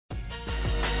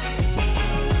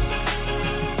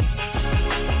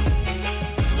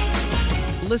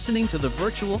listening to the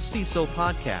Virtual CISO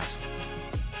podcast,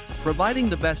 providing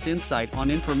the best insight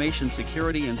on information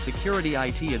security and security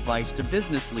IT advice to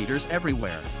business leaders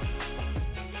everywhere.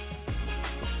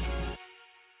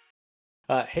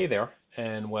 Hey there,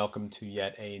 and welcome to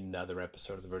yet another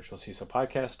episode of the Virtual CISO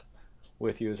podcast.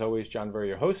 With you, as always, John Verry,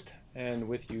 your host, and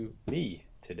with you, me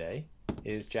today,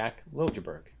 is Jack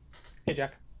Liljeberg. Hey,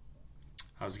 Jack.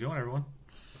 How's it going, everyone?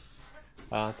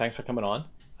 Thanks for coming on.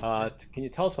 Can you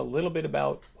tell us a little bit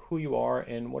about who you are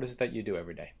and what is it that you do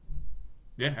every day?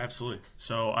 Yeah, absolutely.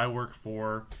 So I work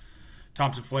for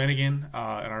Thompson Flanagan in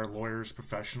our lawyers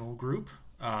professional group,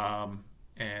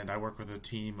 and I work with a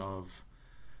team of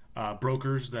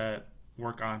brokers that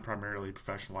work on primarily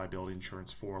professional liability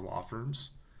insurance for law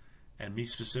firms. And me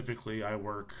specifically, I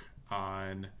work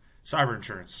on cyber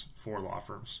insurance for law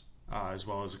firms, as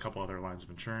well as a couple other lines of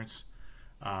insurance.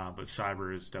 But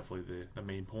cyber is definitely the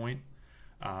main point.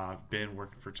 I've been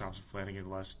working for Thompson Flanagan the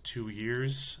last 2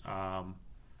 years. Kind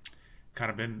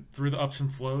of been through the ups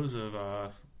and flows of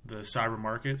the cyber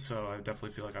market, so I definitely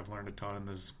feel like I've learned a ton in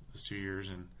those 2 years.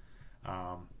 And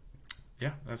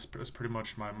yeah, that's pretty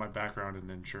much my background in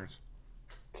insurance.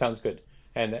 Sounds good.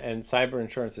 And cyber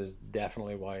insurance is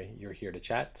definitely why you're here to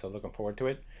chat, so looking forward to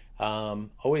it.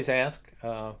 Always ask,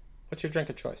 what's your drink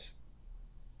of choice?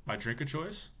 My drink of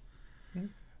choice?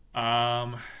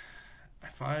 Mm-hmm.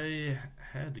 If I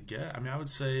had to get, I would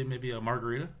say maybe a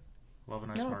margarita. Love a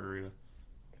nice margarita.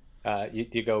 Do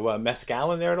you go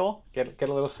mezcal in there at all? Get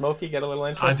a little smoky, get a little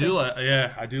interesting?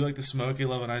 I do like the smoky.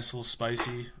 Love a nice little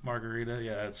spicy margarita.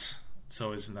 Yeah, it's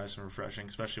always nice and refreshing,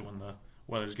 especially when the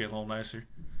weather's getting a little nicer.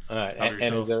 All right, and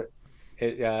is there?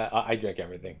 I drink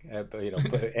everything, but,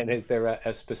 and is there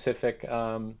a specific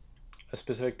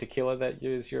tequila that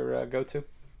is your go-to?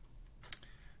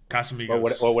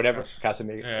 Casamigos. Or whatever.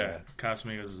 Casamigos. Yeah,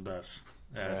 Casamigos is the best.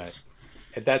 Yeah, right.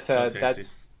 That's so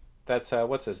tasty. That's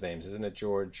what's his name? Isn't it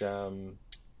George? George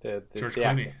Clooney.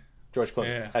 Actor. George Clooney.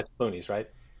 Yeah. That's Clooney's, right?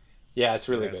 Yeah, it's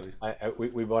really exactly.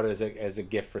 good. We bought it as a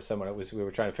gift for someone. We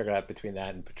were trying to figure out between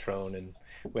that and Patron, and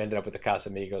we ended up with the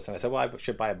Casamigos. And I said, well, I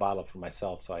should buy a bottle for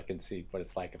myself so I can see what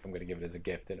it's like if I'm going to give it as a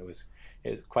gift. And it was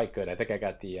quite good. I think I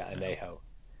got the Anejo,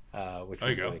 which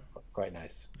was really quite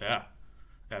nice. Yeah,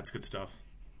 it's good stuff.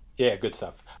 Yeah, good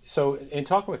stuff. So in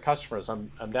talking with customers, I'm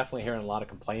definitely hearing a lot of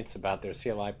complaints about their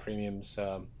CLI premiums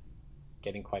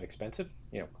getting quite expensive.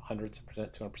 Hundreds of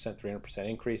percent, 200%, 300%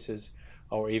 increases,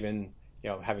 or even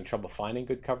having trouble finding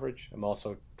good coverage. I'm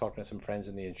also talking to some friends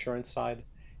in the insurance side,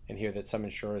 and hear that some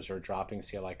insurers are dropping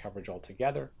CLI coverage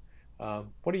altogether.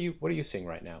 What are you seeing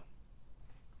right now?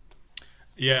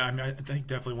 Yeah, I think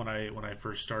definitely when I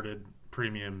first started,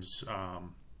 premiums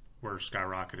were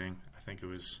skyrocketing. I think we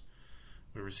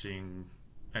were seeing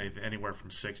anywhere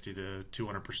from 60 to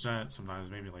 200%, sometimes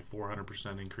maybe like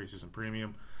 400% increases in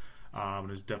premium. It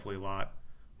was definitely a lot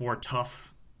more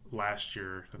tough last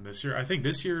year than this year. I think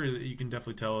this year you can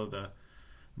definitely tell the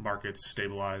market's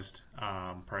stabilized.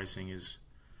 Pricing is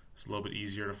a little bit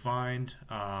easier to find,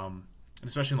 and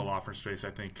especially in the law firm space.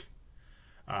 I think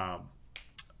a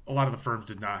lot of the firms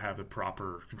did not have the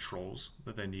proper controls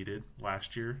that they needed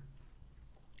last year,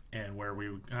 and where we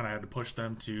kind of had to push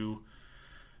them to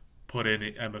put in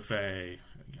MFA,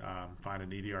 find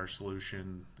an EDR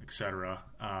solution, etc.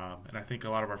 And I think a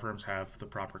lot of our firms have the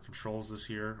proper controls this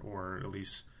year, or at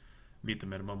least meet the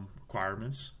minimum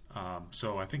requirements.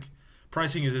 So I think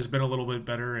pricing has been a little bit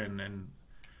better, and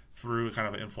through kind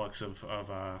of an influx of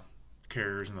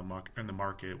carriers in the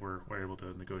market, we're able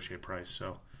to negotiate price.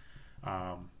 So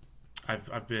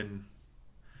I've been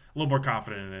a little more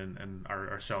confident in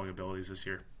our selling abilities this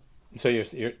year. So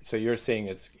you're seeing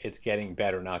it's getting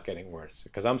better, not getting worse,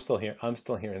 because I'm still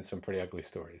hearing some pretty ugly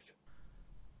stories.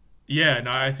 Yeah,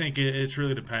 no, I think it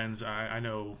really depends. I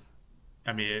know,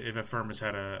 if a firm has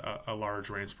had a large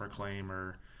ransomware claim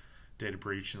or data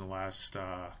breach in the last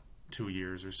 2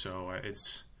 years or so,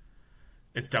 it's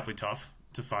definitely tough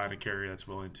to find a carrier that's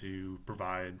willing to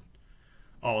provide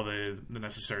all the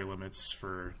necessary limits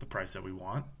for the price that we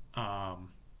want.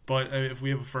 But if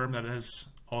we have a firm that has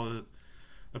all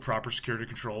the proper security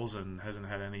controls and hasn't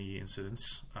had any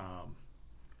incidents,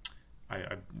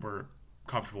 we're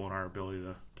comfortable in our ability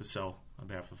to sell on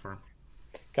behalf of the firm.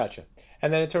 Gotcha.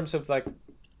 And then in terms of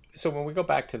so when we go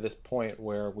back to this point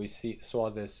where we saw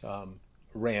this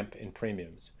ramp in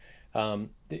premiums,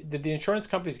 did the insurance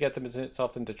companies get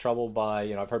themselves into trouble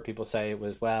by, I've heard people say it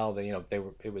was,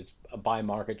 it was a buy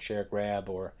market share grab,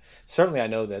 or certainly I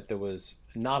know that there was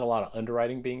not a lot of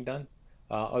underwriting being done.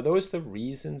 Are those the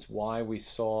reasons why we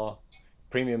saw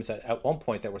premiums at one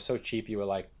point that were so cheap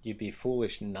you'd be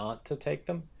foolish not to take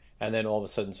them, and then all of a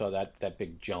sudden saw that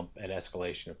big jump and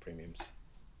escalation of premiums?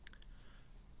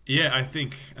 Yeah, I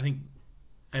think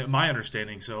my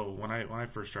understanding. So when I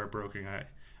first started broking,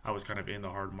 I was kind of in the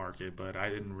hard market, but I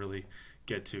didn't really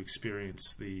get to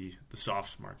experience the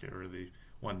soft market or the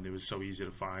one that was so easy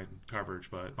to find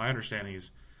coverage. But my understanding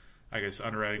is, I guess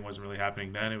underwriting wasn't really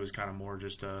happening then. It was kind of more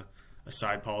just a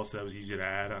side policy that was easy to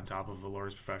add on top of a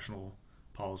lawyer's professional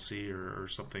policy or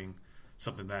something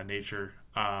of that nature.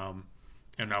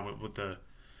 And now with the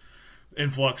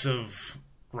influx of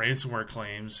ransomware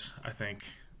claims, I think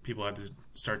people had to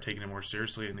start taking it more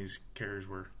seriously, and these carriers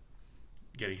were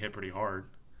getting hit pretty hard.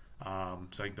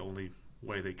 So I think the only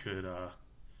way they could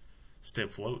stay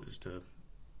afloat is to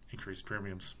increase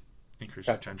premiums, increase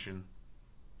Gotcha. retention,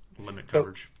 limit So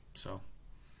coverage. So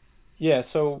yeah,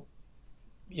 so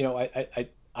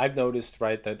I've noticed,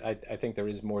 right, that I think there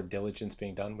is more diligence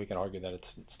being done. We can argue that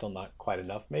it's still not quite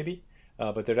enough, maybe,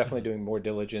 but they're definitely mhm. doing more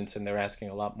diligence, and they're asking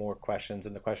a lot more questions,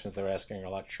 and the questions they're asking are a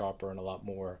lot sharper and a lot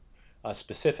more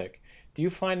specific. Do you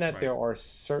find that Right. there are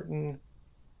certain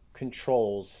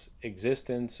controls,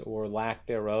 existence or lack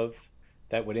thereof,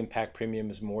 that would impact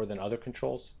premiums more than other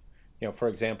controls? For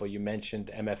example, you mentioned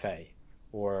MFA,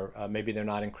 or maybe they're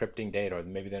not encrypting data, or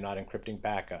maybe they're not encrypting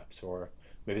backups, or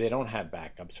maybe they don't have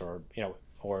backups, or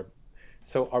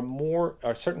so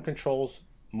are certain controls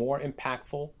more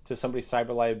impactful to somebody's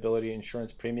cyber liability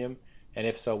insurance premium? And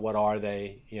if so, what are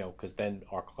they? Because then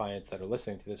our clients that are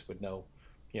listening to this would know,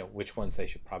 which ones they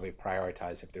should probably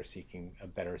prioritize if they're seeking a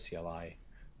better CLI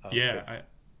Yeah, rate.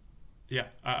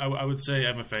 I would say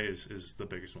MFA is the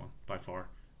biggest one by far.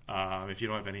 If you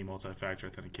don't have any multi-factor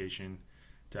authentication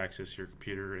to access your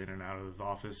computer in and out of the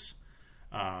office,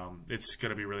 it's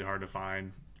going to be really hard to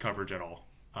find coverage at all.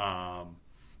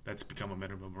 That's become a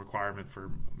minimum requirement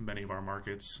for many of our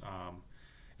markets.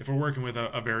 If we're working with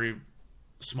a very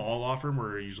small law firm,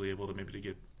 we're usually able to maybe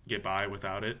to get by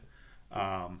without it.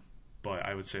 Um, but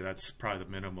I would say that's probably the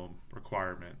minimum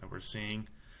requirement that we're seeing.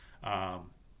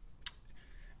 Um,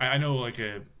 I know like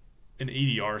an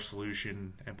EDR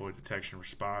solution, endpoint detection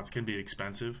response, can be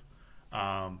expensive,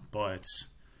 but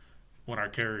when our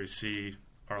carriers see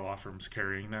our law firms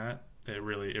carrying that, it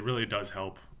really does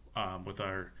help with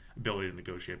our ability to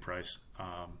negotiate price.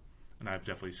 And I've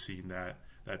definitely seen that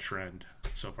trend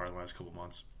so far in the last couple of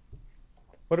months.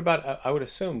 What about, I would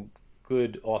assume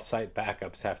good offsite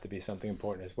backups have to be something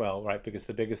important as well, right? Because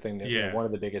the biggest thing that, Yeah, one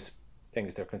of the biggest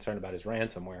things they're concerned about is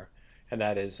ransomware. And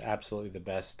that is absolutely the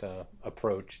best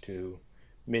approach to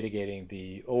mitigating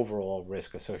the overall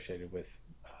risk associated with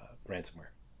ransomware.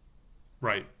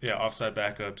 right. Yeah, offsite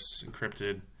backups,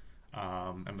 encrypted,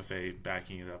 MFA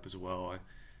backing it up as well. I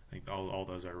think all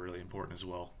those are really important as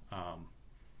well.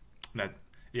 That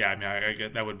yeah, I mean, I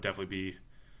get that would definitely be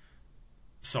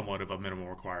somewhat of a minimum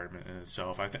requirement in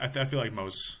itself. I feel like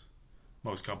most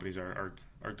companies are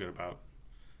good about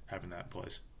having that in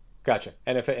place. Gotcha.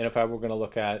 And if I were going to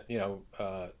look at,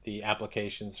 the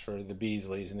applications for the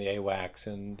Beasleys and the AWACS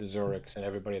and the Zurichs and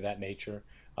everybody of that nature,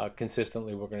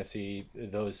 consistently we're going to see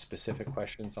those specific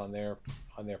questions on their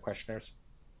questionnaires.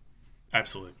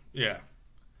 Absolutely. Yeah.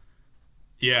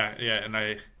 Yeah. And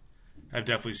I've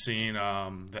definitely seen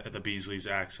the Beasley's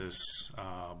Access,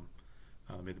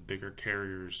 maybe the bigger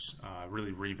carriers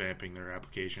really revamping their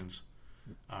applications.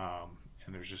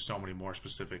 And there's just so many more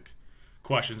specific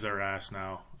questions that are asked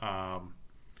now.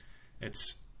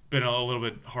 It's been a little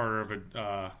bit harder of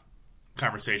a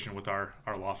conversation with our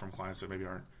law firm clients that maybe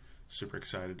aren't super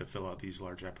excited to fill out these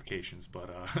large applications, but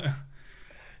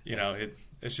Yeah.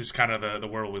 it's just kind of the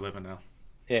world we live in now.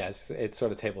 Yeah, it's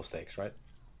sort of table stakes, right?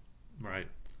 Right.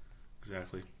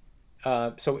 Exactly.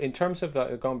 So in terms of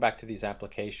going back to these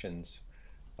applications,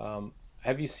 um,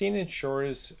 have you seen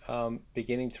insurers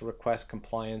beginning to request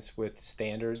compliance with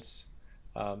standards?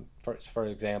 For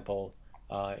example,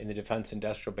 in the defense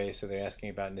industrial base, are they asking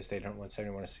about in the state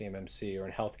 171 a CMMC, or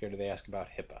in healthcare, do they ask about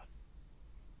HIPAA?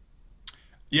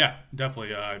 Yeah,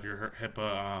 definitely. If your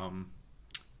HIPAA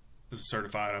is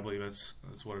certified, I believe that's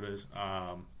what it is.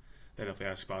 They definitely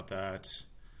ask about that.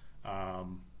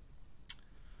 Um,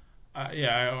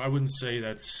 yeah, I wouldn't say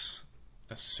that's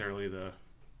necessarily the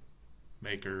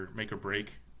make or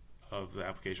break of the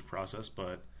application process,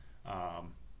 but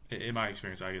in my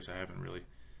experience, I guess I haven't really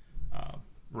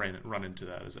run into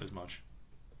that as much.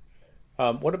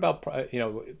 What about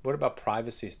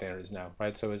privacy standards now,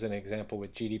 right? So as an example,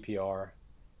 with GDPR,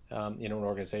 an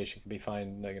organization can be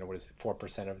fined, what is it,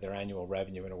 4% of their annual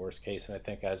revenue in a worst case. And I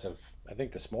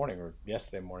think this morning or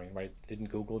yesterday morning, right? Didn't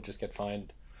Google just get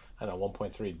fined, I don't know,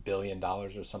 $1.3 billion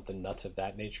dollars or something nuts of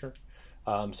that nature?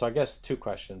 So I guess two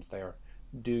questions there.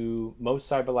 Do most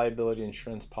cyber liability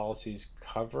insurance policies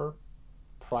cover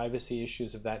privacy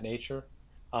issues of that nature?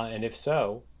 And if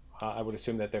so, I would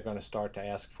assume that they're going to start to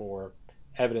ask for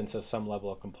evidence of some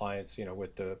level of compliance,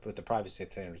 with the privacy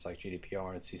standards like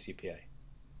GDPR and CCPA.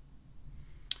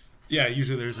 Yeah,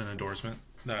 usually there's an endorsement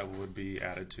that would be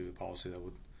added to the policy that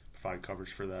would provide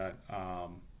coverage for that,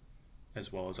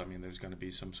 as well as, there's going to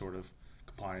be some sort of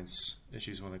compliance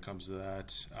issues when it comes to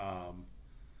that.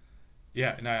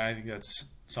 Yeah, and I think that's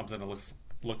something to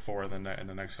look for in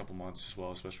the next couple months as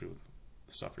well, especially with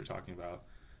the stuff you're talking about,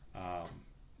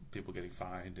 people getting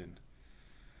fined, and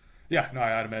yeah, no,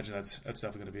 I'd imagine that's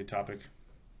definitely going to be a topic.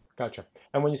 Gotcha.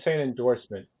 And when you say an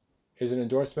endorsement, is an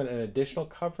endorsement an additional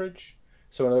coverage?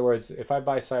 So in other words, if I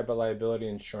buy cyber liability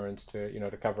insurance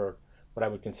to cover what I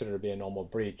would consider to be a normal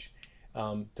breach,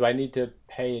 do I need to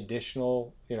pay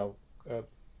additional, do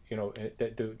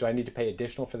I need to pay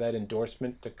additional for that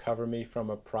endorsement to cover me from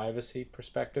a privacy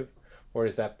perspective, or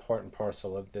is that part and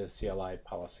parcel of the CLI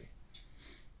policy?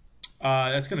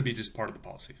 That's going to be just part of the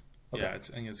policy. Okay. Yeah, I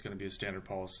think it's going to be a standard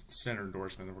policy, standard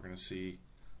endorsement that we're going to see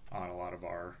on a lot of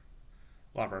our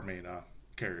main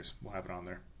carriers. We'll have it on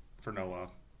there for no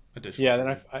additional. Yeah,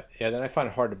 then I find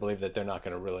it hard to believe that they're not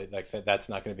going to really that's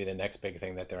not going to be the next big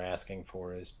thing that they're asking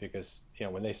for, is because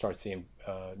when they start seeing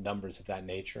numbers of that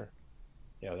nature,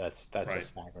 that's Right. a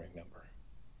staggering number.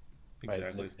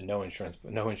 Exactly. Right? And no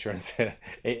insurance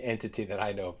entity that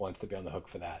I know of wants to be on the hook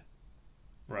for that.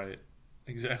 Right.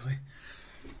 Exactly.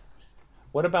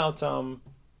 What about I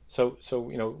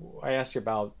asked you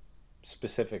about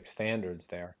specific standards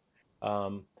there,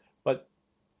 but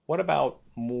what about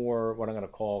more what I'm going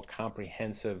to call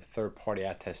comprehensive third-party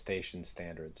attestation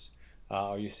standards?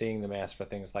 Are you seeing them ask for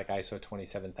things like ISO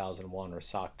 27001 or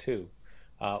SOC 2?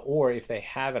 Or if they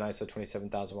have an ISO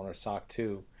 27001 or SOC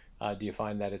 2, do you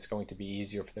find that it's going to be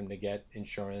easier for them to get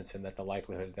insurance, and that the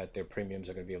likelihood that their premiums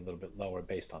are going to be a little bit lower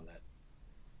based on that?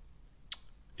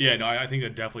 Yeah, no, I think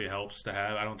that definitely helps to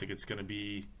have. I don't think it's going to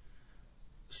be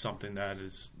something that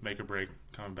is make or break.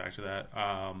 Coming back to that,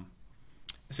 I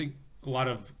think a lot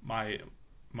of my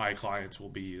clients will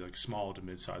be like small to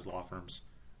mid-sized law firms,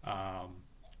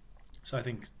 so I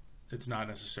think it's not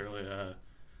necessarily a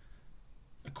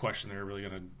question they're really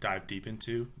going to dive deep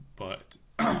into, but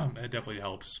it definitely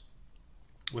helps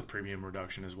with premium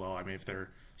reduction as well. If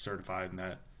they're certified in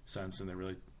that sense and they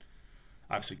really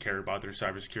obviously care about their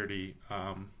cybersecurity,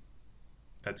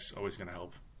 that's always going to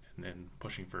help in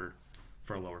pushing for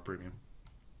a lower premium.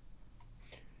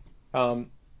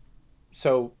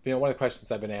 So one of the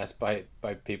questions I've been asked by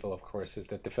people, of course, is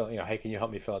that hey, can you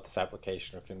help me fill out this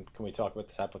application, or can we talk about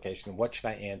this application? What should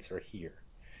I answer here?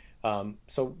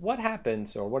 So what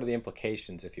happens, or what are the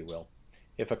implications, if you will,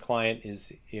 if a client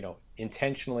is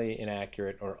intentionally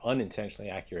inaccurate or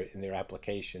unintentionally accurate in their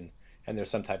application, and there's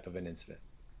some type of an incident?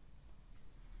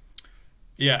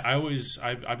 Yeah,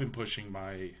 I've been pushing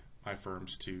my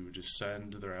firms to just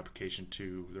send their application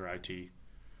to their IT,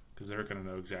 because they're going to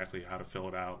know exactly how to fill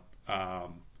it out.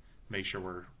 Make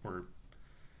sure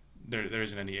there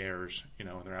isn't any errors, in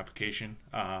their application,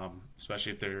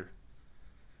 especially if they're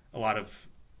a lot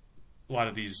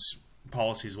of these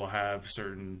policies will have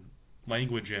certain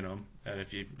language in them, and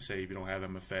if you don't have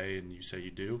MFA and you say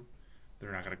you do,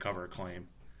 they're not going to cover a claim.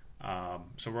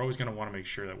 So we're always going to want to make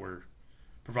sure that we're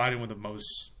providing with the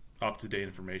most up-to-date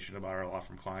information about our law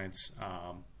firm clients,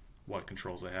 what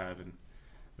controls they have, and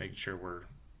making sure we're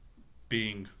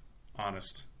being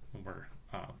honest when we're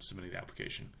submitting the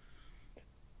application.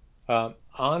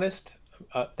 Honest,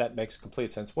 that makes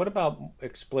complete sense. What about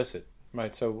explicit?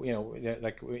 Right, so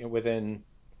like within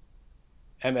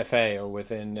MFA or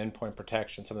within endpoint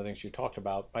protection, some of the things you talked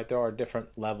about, right? There are different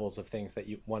levels of things that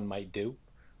one might do,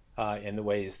 and the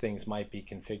ways things might be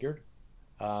configured.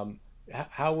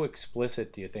 How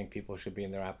explicit do you think people should be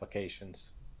in their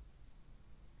applications?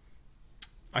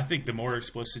 I think the more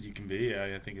explicit you can be,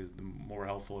 I think the more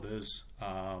helpful it is.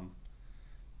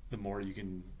 The more you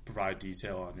can provide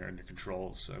detail on your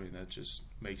controls. That just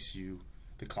makes you,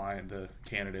 the client, the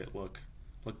candidate, look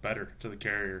better to the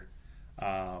carrier.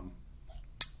 Yeah,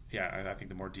 I think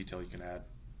the more detail you can add,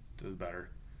 the better.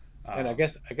 And I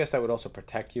guess that would also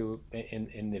protect you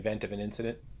in the event of an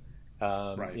incident.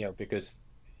 Right. Because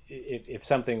if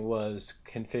something was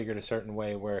configured a certain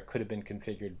way where it could have been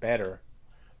configured better,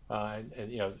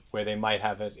 where they might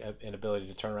have an ability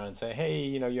to turn around and say, hey,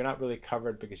 you're not really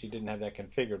covered because you didn't have that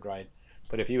configured right.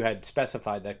 But if you had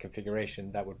specified that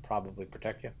configuration, that would probably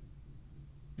protect you.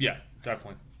 Yeah,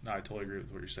 definitely. No, I totally agree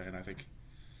with what you're saying. I think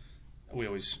we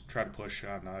always try to push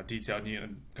on detail.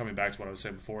 And coming back to what I was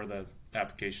saying before, the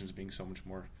applications being so much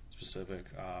more specific,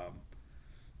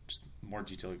 just the more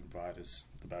detail you can provide is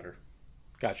the better.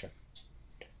 Gotcha.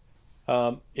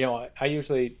 I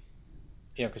usually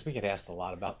because we get asked a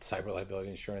lot about cyber liability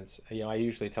insurance. I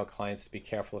usually tell clients to be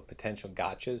careful of potential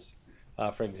gotchas.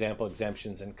 For example,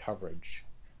 exemptions and coverage.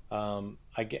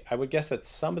 I would guess that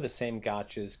some of the same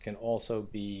gotchas can also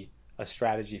be a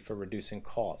strategy for reducing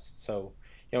costs. So,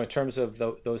 in terms of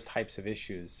those types of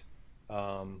issues,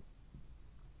 um,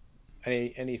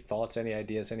 any thoughts, any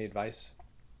ideas, any advice?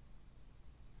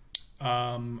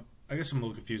 I guess I'm a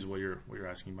little confused with what you're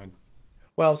asking, Mike.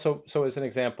 Well, so as an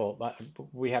example,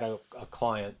 we had a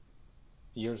client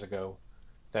years ago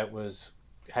that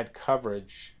had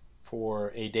coverage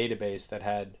for a database that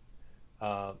had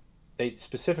they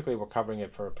specifically were covering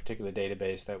it for a particular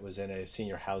database that was in a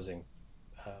senior housing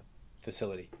uh,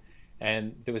 facility,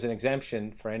 and there was an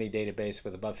exemption for any database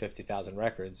with above 50,000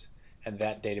 records, and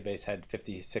that database had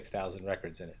 56,000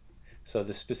 records in it. So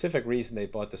the specific reason they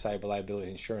bought the cyber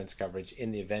liability insurance coverage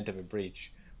in the event of a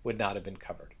breach would not have been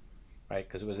covered, right?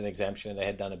 Because it was an exemption and they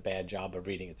had done a bad job of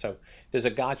reading it. So there's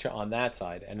a gotcha on that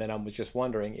side. And then I was just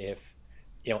wondering if,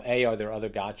 are there other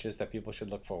gotchas that people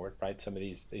should look forward, right? Some of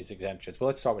these exemptions. Well,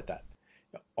 let's start with that.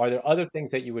 Are there other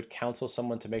things that you would counsel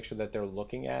someone to make sure that they're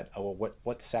looking at, or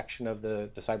what section of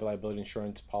the cyber liability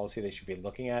insurance policy they should be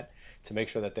looking at to make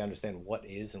sure that they understand what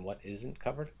is and what isn't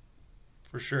covered?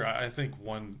 For sure, I think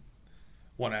one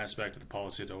aspect of the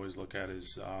policy to always look at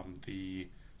is the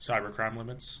cybercrime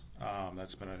limits.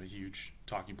 That's been a huge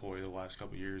talking point the last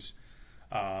couple of years.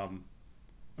 Um,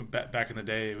 Back in the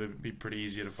day, it would be pretty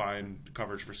easy to find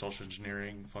coverage for social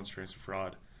engineering, funds transfer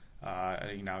fraud. I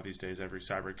think now these days every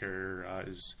cyber carrier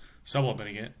is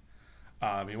supplementing it.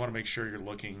 You want to make sure you're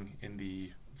looking in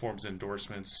the forms and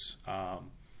endorsements.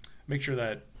 Make sure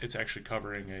that it's actually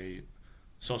covering a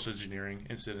social engineering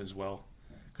incident as well,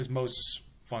 because most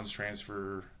funds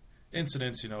transfer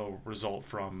incidents, result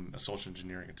from a social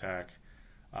engineering attack.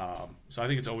 So I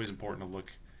think it's always important to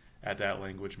look at that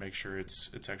language, make sure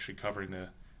it's actually covering that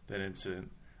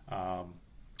incident.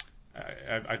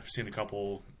 I've seen a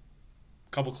couple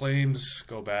claims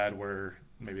go bad where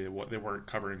maybe they weren't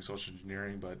covering social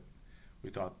engineering, but we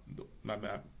thought,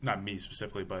 not me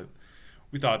specifically, but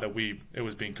we thought that it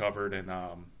was being covered, and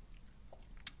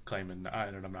claiming I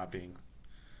ended up not being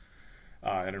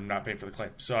and I'm not paying for the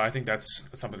claim. So I think that's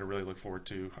something to really look forward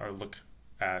to or look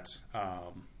at,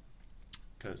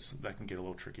 because that can get a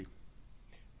little tricky.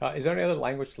 Is there any other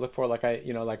language to look for? Like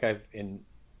I've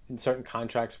in certain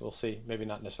contracts, we'll see maybe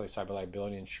not necessarily cyber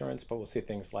liability insurance, but we'll see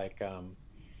things like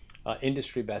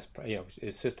industry best.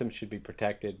 Systems should be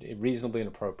protected reasonably and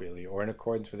appropriately, or in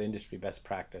accordance with industry best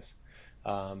practice.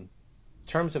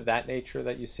 Terms of that nature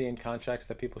that you see in contracts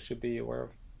that people should be aware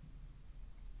of.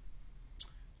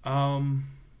 Um,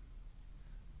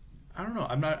 I don't know.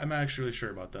 I'm not actually really sure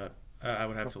about that. I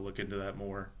would have to look into that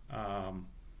more.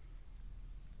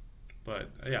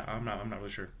 But yeah, I'm not really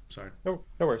sure. Sorry. No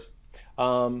worries.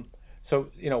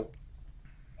 So,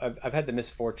 I've had the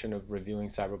misfortune of reviewing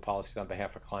cyber policies on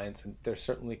behalf of clients, and they're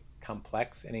certainly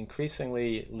complex and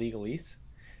increasingly legalese.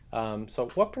 So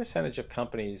what percentage of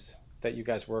companies that you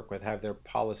guys work with have their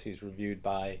policies reviewed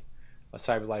by a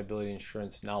cyber liability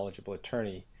insurance knowledgeable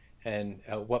attorney, and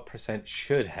what percent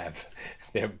should have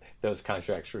those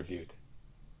contracts reviewed?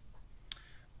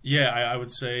 Yeah, I would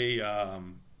say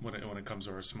when it comes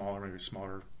to our maybe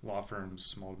smaller law firms,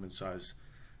 small to mid-size,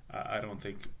 I don't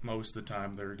think most of the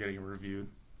time they're getting reviewed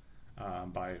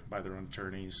by their own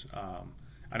attorneys.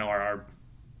 I know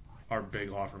our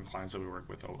big law firm clients that we work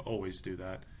with always do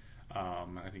that.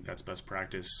 I think that's best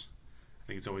practice. I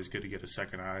think it's always good to get a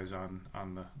second eyes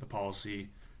on the policy,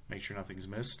 make sure nothing's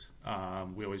missed.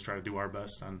 We always try to do our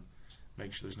best on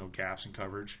make sure there's no gaps in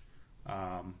coverage.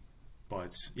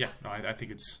 But yeah, no, I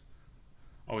think it's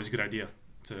always a good idea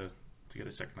to get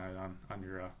a second eye on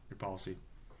your policy.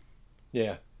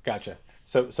 Yeah, gotcha.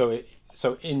 So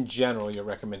in general, your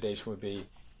recommendation would be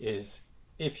is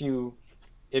if you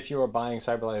are buying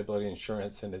cyber liability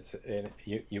insurance and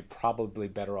you're probably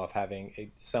better off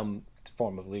having some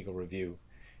form of legal review,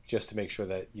 just to make sure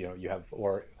that you have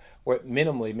or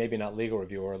minimally maybe not legal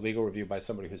review or a legal review by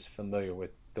somebody who's familiar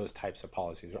with those types of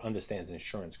policies or understands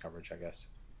insurance coverage, I guess.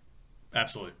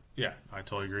 Absolutely. Yeah, I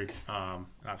totally agree.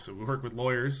 Obviously, we work with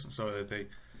lawyers so that they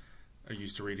are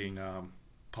used to reading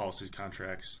policies,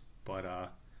 contracts, but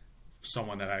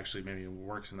someone that actually maybe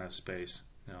works in that space,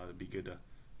 it'd be good to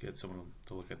get someone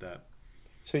to look at that.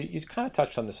 So you kind of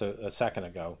touched on this a second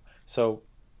ago. So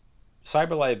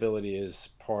cyber liability is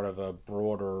part of a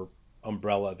broader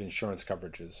umbrella of insurance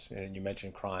coverages, and you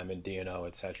mentioned crime and D&O,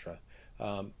 et cetera.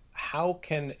 How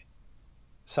can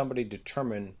somebody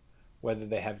determine whether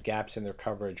they have gaps in their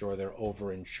coverage or they're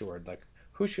overinsured? Like,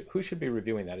 who should be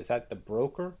reviewing that? Is that the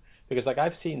broker? Because like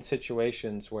I've seen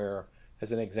situations where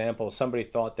as an example, somebody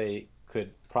thought they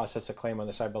could process a claim on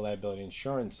the cyber liability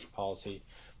insurance policy,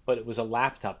 but it was a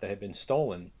laptop that had been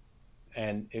stolen,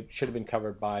 and it should have been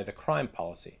covered by the crime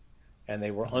policy, and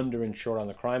they were underinsured on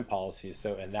the crime policy.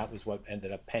 So, and that was what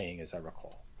ended up paying, as I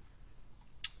recall.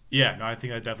 Yeah, no, I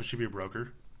think that definitely should be a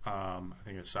broker. I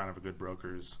think a sign of a good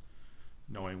broker is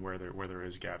knowing where there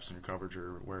is gaps in your coverage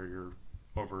or where you're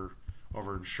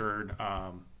overinsured.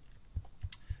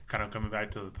 Kind of coming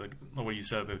back to what you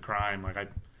said, the crime. Like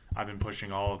I've been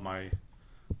pushing all of my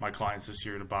clients this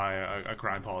year to buy a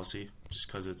crime policy just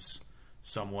because it's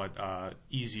somewhat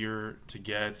easier to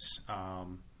get,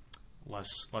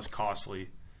 less costly,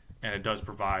 and it does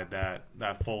provide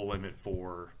that full limit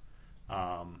for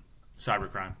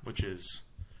cybercrime, which is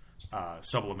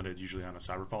sublimited usually on a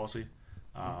cyber policy.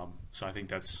 So I think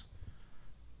that's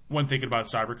when thinking about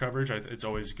cyber coverage. It's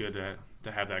always good to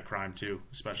have that crime too,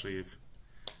 especially if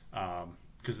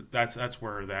because that's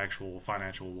where the actual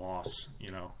financial loss,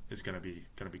 is going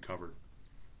to be covered.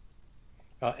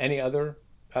 Any other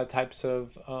types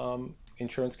of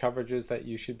insurance coverages that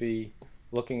you should be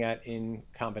looking at in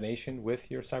combination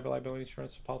with your cyber liability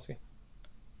insurance policy?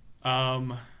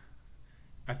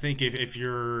 I think if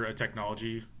you're a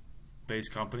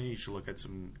technology-based company, you should look at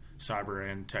some cyber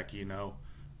and tech.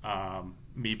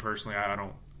 Me personally, I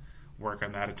don't work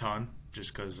on that a ton,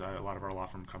 just because a lot of our law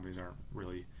firm companies aren't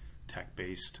really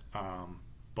tech-based.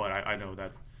 But I know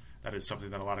that is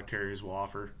something that a lot of carriers will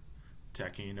offer,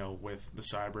 tech, with the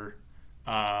cyber.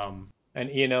 And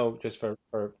E&O, just for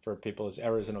people, is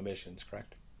errors and omissions,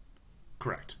 correct?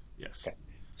 Correct. Yes. Okay.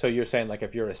 So you're saying, like,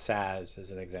 if you're a SaaS,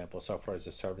 as an example, software as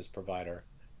a service provider,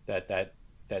 that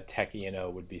tech E&O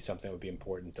would be something that would be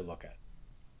important to look at.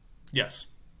 Yes,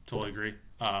 totally agree.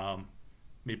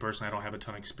 Me personally, I don't have a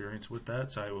ton of experience with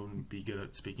that, so I wouldn't be good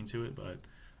at speaking to it. But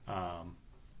I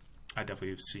definitely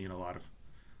have seen a lot of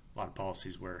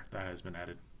policies where that has been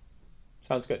added.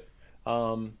 Sounds good.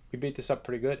 We beat this up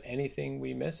pretty good. Anything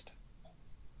we missed?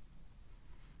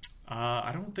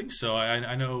 I don't think so.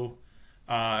 I know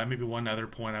maybe one other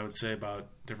point I would say about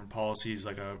different policies,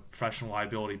 like a professional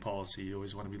liability policy, you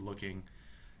always want to be looking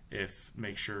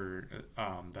make sure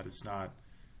that it's not,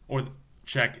 or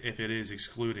check if it is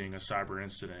excluding a cyber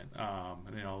incident.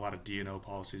 And a lot of D&O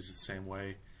policies the same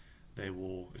way. They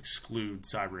will exclude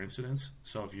cyber incidents.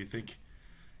 So if you think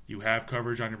you have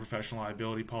coverage on your professional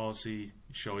liability policy,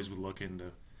 you should always be looking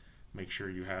to make sure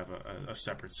you have a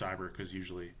separate cyber, because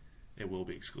usually it will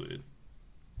be excluded.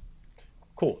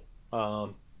 Cool. I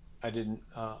didn't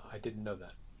know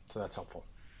that, so that's helpful.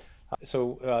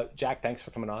 So Jack, thanks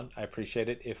for coming on. I appreciate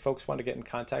it. If folks want to get in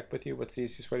contact with you, what's the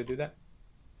easiest way to do that?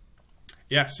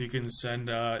 Yeah, so you can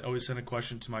always send a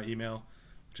question to my email,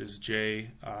 which is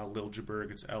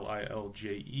Liljeberg. It's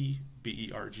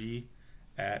Liljeberg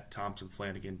at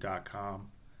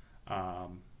thompsonflanagan.com.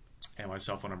 And my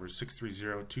cell phone number is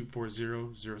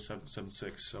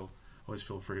 630-240-0776. So always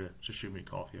feel free to just shoot me a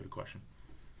call if you have a question.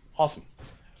 Awesome.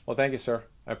 Well, thank you, sir.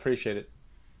 I appreciate it.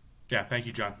 Yeah, thank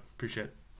you, John. Appreciate it.